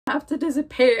have to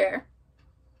disappear.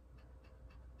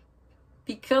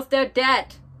 Because they're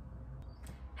dead.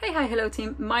 Hey, hi, hello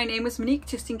team. My name is Monique.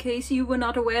 Just in case you were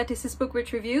not aware, this is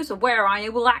BookWitch Reviews, where I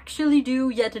will actually do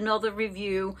yet another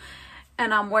review.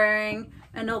 And I'm wearing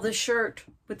another shirt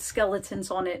with skeletons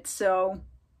on it, so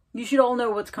you should all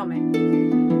know what's coming.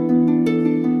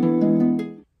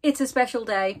 It's a special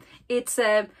day. It's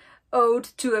a ode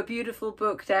to a beautiful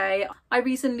book day. I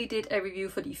recently did a review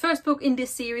for the first book in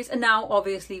this series, and now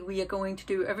obviously we are going to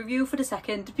do a review for the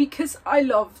second because I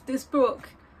love this book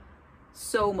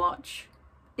so much.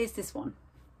 Is this one.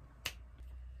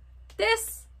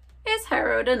 This is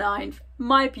Harrow the Ninth,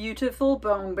 my beautiful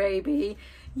bone baby.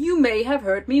 You may have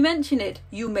heard me mention it.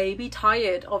 You may be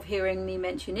tired of hearing me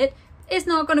mention it. It's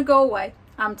not gonna go away.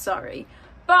 I'm sorry.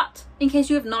 But in case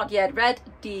you have not yet read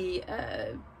the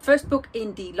first book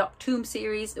in the Locked Tomb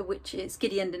series, which is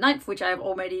Gideon and Harrow, which I have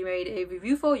already made a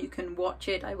review for, you can watch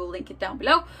it. I will link it down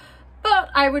below. But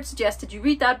I would suggest that you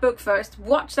read that book first,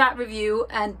 watch that review,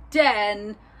 and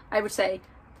then I would say,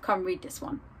 come read this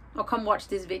one. Or come watch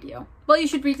this video. Well, you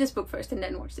should read this book first and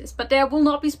then watch this. But there will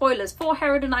not be spoilers for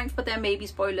Harrow the Ninth, but there may be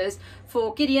spoilers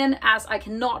for Gideon, as I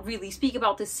cannot really speak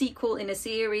about the sequel in a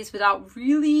series without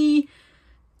really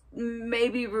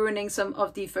maybe ruining some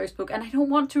of the first book. And I don't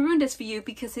want to ruin this for you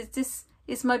because this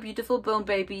is my beautiful bone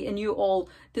baby and you all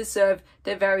deserve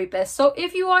the very best. So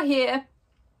if you are here,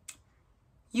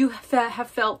 you have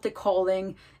felt the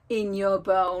calling in your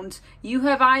bones. You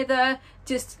have either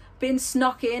just been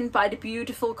snuck in by the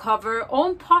beautiful cover,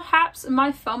 or perhaps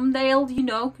my thumbnail, you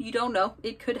don't know,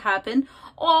 it could happen,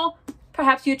 or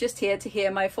perhaps you're just here to hear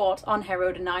my thoughts on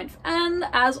Harrow the Ninth. And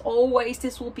as always,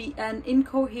 this will be an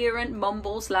incoherent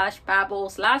mumble slash babble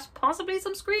slash possibly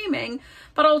some screaming,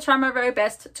 but I'll try my very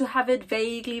best to have it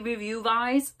vaguely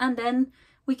review-wise, and then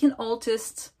we can all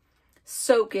just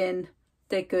soak in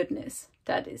the goodness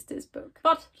that is this book.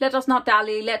 But let us not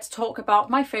dally, let's talk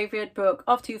about my favourite book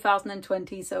of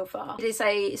 2020 so far. It is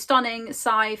a stunning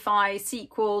sci-fi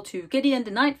sequel to Gideon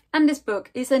and Harrow, and this book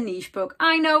is a niche book.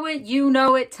 I know it, you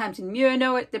know it, Tamsyn Muir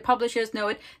know it, the publishers know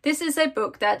it. This is a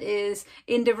book that is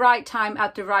in the right time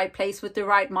at the right place with the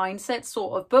right mindset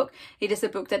sort of book. It is a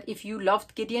book that if you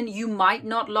loved Gideon, you might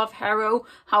not love Harrow.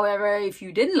 However, if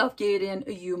you didn't love Gideon,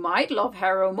 you might love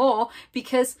Harrow more,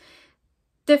 because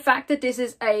the fact that this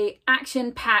is a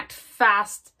action-packed,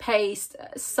 fast-paced,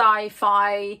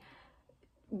 sci-fi,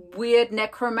 weird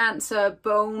necromancer,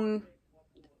 bone-loving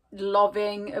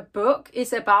book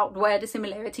is about where the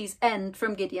similarities end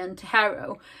from Gideon to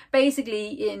Harrow.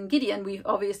 Basically, in Gideon, we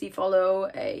obviously follow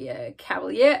a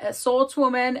cavalier, a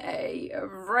swordswoman, a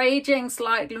raging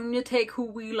slight lunatic who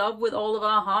we love with all of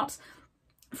our hearts.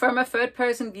 From a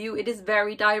third-person view, it is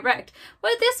very direct.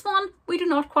 Well, this one, we do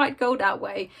not quite go that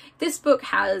way. This book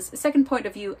has a second point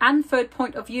of view and third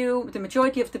point of view. The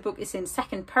majority of the book is in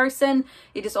second person.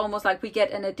 It is almost like we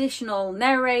get an additional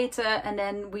narrator, and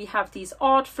then we have these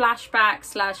odd flashbacks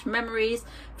slash memories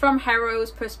from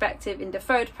Harrow's perspective in the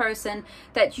third person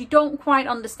that you don't quite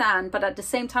understand, but at the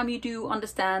same time you do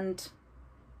understand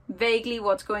vaguely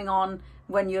what's going on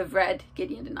when you have read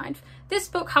Gideon and Harrow. This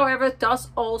book, however, does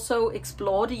also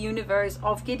explore the universe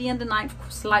of Gideon and Harrow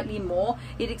slightly more.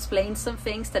 It explains some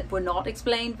things that were not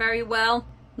explained very well.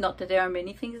 Not that there are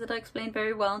many things that are explained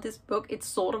very well in this book. It's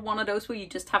sort of one of those where you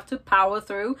just have to power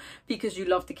through because you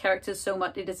love the characters so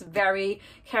much. It is very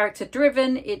character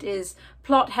driven. It is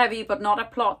plot heavy, but not a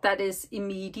plot that is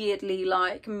immediately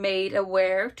like made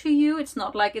aware to you. It's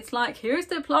not like here's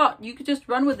the plot, you could just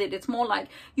run with it. It's more like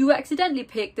you accidentally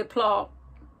pick the plot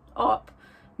up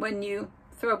when you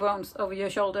throw bones over your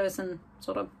shoulders and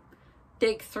sort of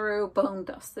dig through bone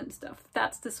dust and stuff.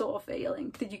 That's the sort of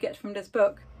feeling that you get from this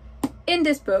book. In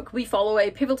this book, we follow a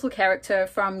pivotal character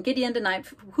from Gideon the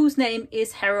Ninth, whose name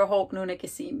is Harrow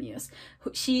Gesemius.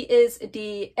 She is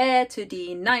the heir to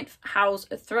the Ninth House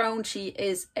throne. She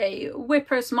is a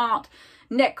whipper-smart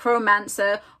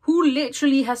necromancer who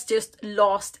literally has just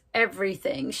lost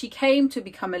everything. She came to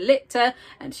become a lictor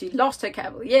and she lost her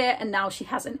cavalier, and now she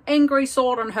has an angry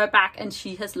sword on her back and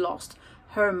she has lost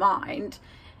her mind.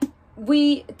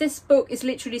 This book is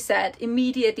literally set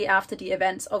immediately after the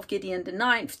events of Gideon the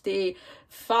Ninth. The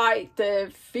fight,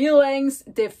 the feelings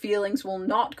will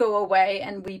not go away,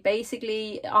 and we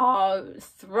basically are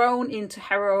thrown into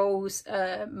Harrow's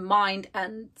mind,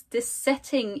 and this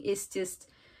setting is just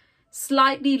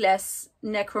slightly less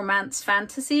necromance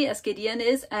fantasy as Gideon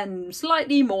is, and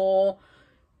slightly more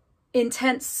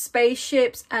intense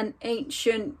spaceships and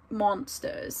ancient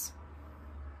monsters.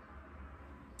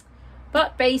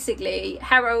 But basically,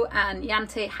 Harrow and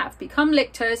Yante have become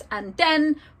lictors, and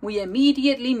then we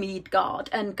immediately meet God.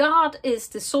 And God is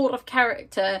the sort of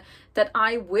character that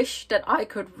I wish that I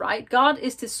could write. God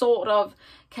is the sort of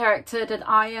character that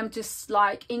I am just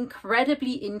like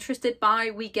incredibly interested by.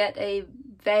 We get a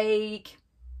vague,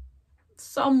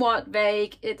 somewhat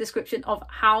vague description of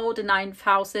how the 9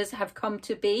 houses have come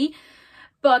to be.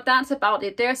 But that's about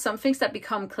it. There are some things that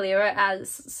become clearer as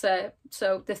so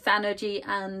the Thanergy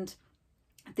and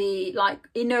the like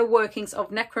inner workings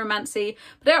of necromancy,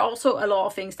 but there are also a lot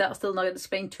of things that are still not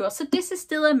explained to us. So this is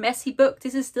still a messy book.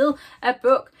 This is still a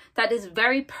book that is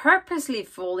very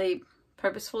purposefully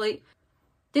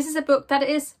this is a book that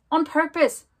is on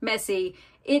purpose messy.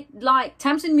 It, like,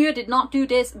 Tamsyn Muir did not do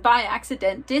this by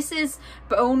accident. This is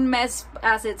bone mess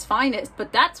as its finest,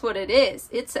 but that's what it is.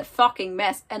 It's a fucking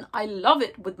mess, and I love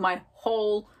it with my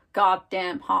whole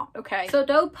goddamn heart. Okay, so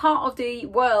though part of the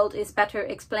world is better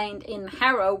explained in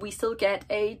Harrow, we still get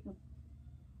a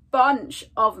bunch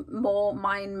of more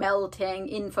mind-melting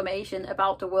information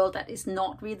about the world that is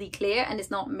not really clear and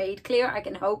is not made clear. I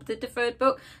can hope that the third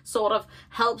book sort of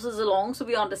helps us along so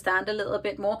we understand a little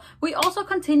bit more. We also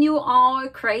continue our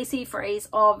crazy phrase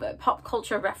of pop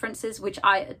culture references, which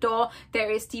I adore. There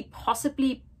is the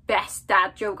possibly best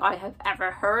dad joke I have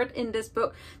ever heard in this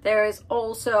book. There is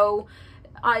also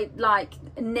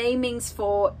namings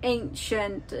for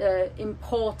ancient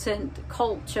important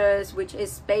cultures, which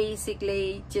is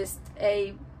basically just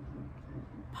a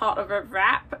part of a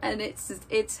rap, and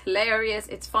it's hilarious,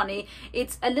 it's funny.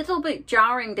 It's a little bit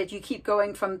jarring that you keep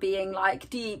going from being like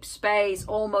deep space,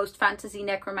 almost fantasy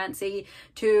necromancy,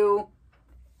 to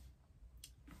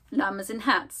llamas in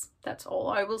hats. That's all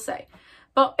I will say.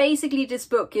 But basically this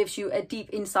book gives you a deep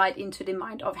insight into the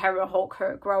mind of Harrow Hawk,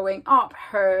 her growing up,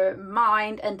 her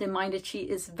mind, and the mind that she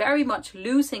is very much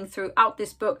losing throughout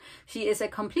this book. She is a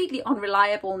completely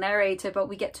unreliable narrator, but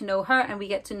we get to know her and we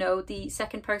get to know the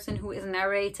second person who is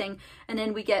narrating, and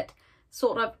then we get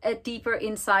sort of a deeper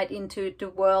insight into the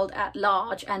world at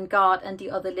large and God and the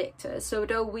other lictors. So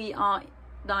though we are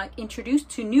like introduced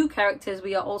to new characters,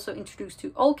 we are also introduced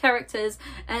to old characters,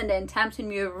 and then Tamsyn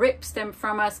Muir rips them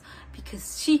from us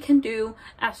because she can do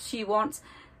as she wants,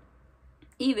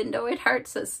 even though it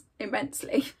hurts us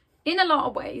immensely. In a lot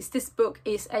of ways, this book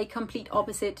is a complete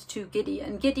opposite to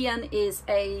Gideon. Gideon is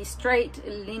a straight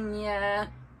linear,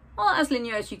 well, as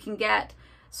linear as you can get,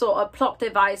 sort of plot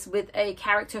device with a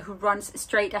character who runs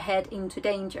straight ahead into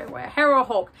danger, where Harrow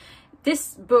Hawk,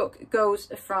 this book goes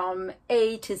from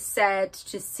A to Z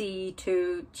to C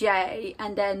to J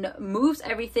and then moves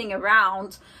everything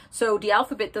around, so the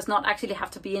alphabet does not actually have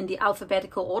to be in the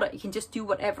alphabetical order. It can just do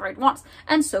whatever it wants,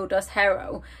 and so does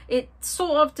Harrow. It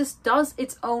sort of just does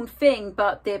its own thing,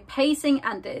 but the pacing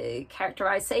and the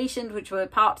characterization, which were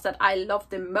parts that I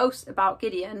loved the most about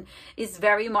Gideon, is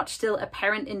very much still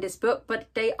apparent in this book, but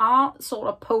they are sort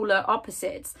of polar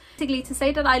opposites. Basically, to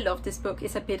say that I love this book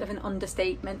is a bit of an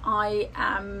understatement. I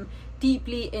am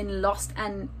deeply in lust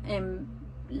and am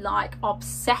like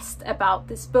obsessed about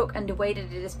this book and the way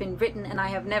that it has been written, and I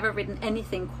have never written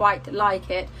anything quite like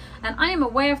it. And I am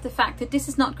aware of the fact that this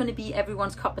is not going to be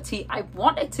everyone's cup of tea. I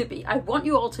want it to be. I want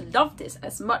you all to love this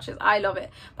as much as I love it,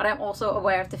 but I'm also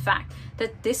aware of the fact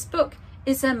that this book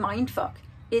is a mindfuck.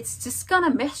 It's just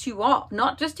gonna mess you up,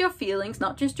 not just your feelings,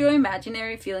 not just your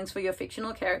imaginary feelings for your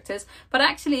fictional characters, but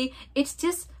actually it's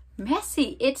just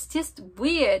messy, it's just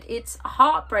weird, it's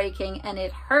heartbreaking, and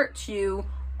it hurts you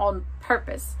on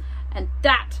purpose, and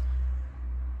that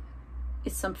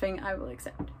is something I will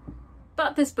accept.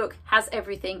 But this book has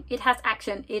everything. It has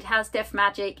action, it has death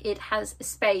magic, it has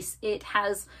space, it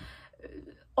has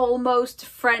almost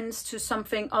friends to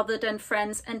something other than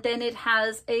friends, and then it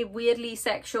has a weirdly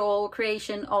sexual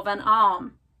creation of an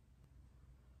arm.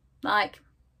 Like,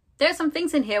 there's some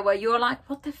things in here where you're like,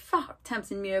 what the fuck,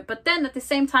 Tamsyn Muir? But then at the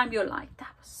same time, you're like,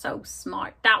 that was so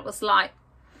smart. That was like,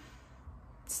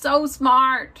 so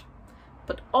smart.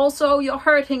 But also, you're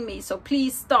hurting me, so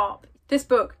please stop. This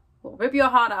book will rip your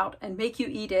heart out and make you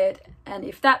eat it. And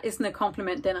if that isn't a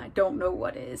compliment, then I don't know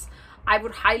what is. I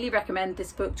would highly recommend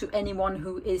this book to anyone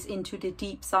who is into the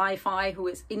deep sci-fi, who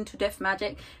is into death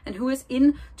magic, and who is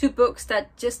into books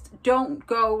that just don't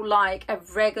go like a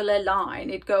regular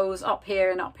line. It goes up here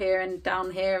and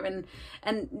down here,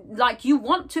 and like you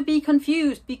want to be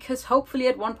confused, because hopefully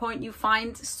at one point you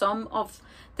find some of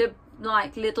the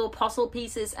like little puzzle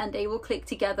pieces and they will click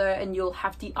together and you'll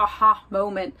have the aha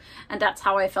moment, and that's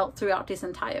how I felt throughout this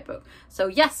entire book. So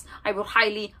yes, I would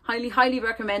highly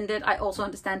recommend it. I also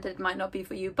understand that it might not be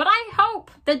for you, but I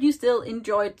hope that you still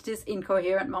enjoyed this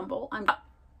incoherent mumble.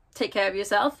 take care of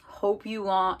yourself. Hope you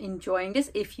are enjoying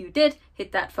this. If you did,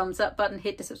 hit that thumbs up button,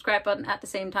 hit the subscribe button at the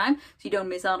same time so you don't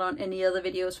miss out on any other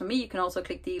videos from me. You can also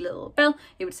click the little bell.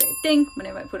 It would say ding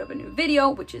whenever I put up a new video,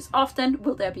 which is often.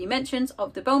 Will there be mentions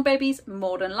of the bone babies?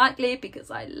 More than likely, because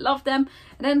I love them.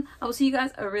 And then I will see you guys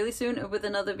really soon with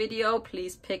another video.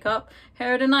 Please pick up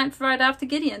Harrow the Ninth right after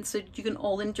Gideon so you can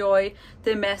all enjoy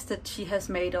the mess that she has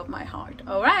made of my heart.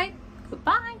 All right,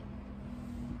 goodbye.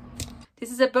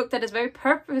 This is a book that is very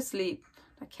purposely,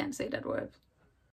 I can't say that word.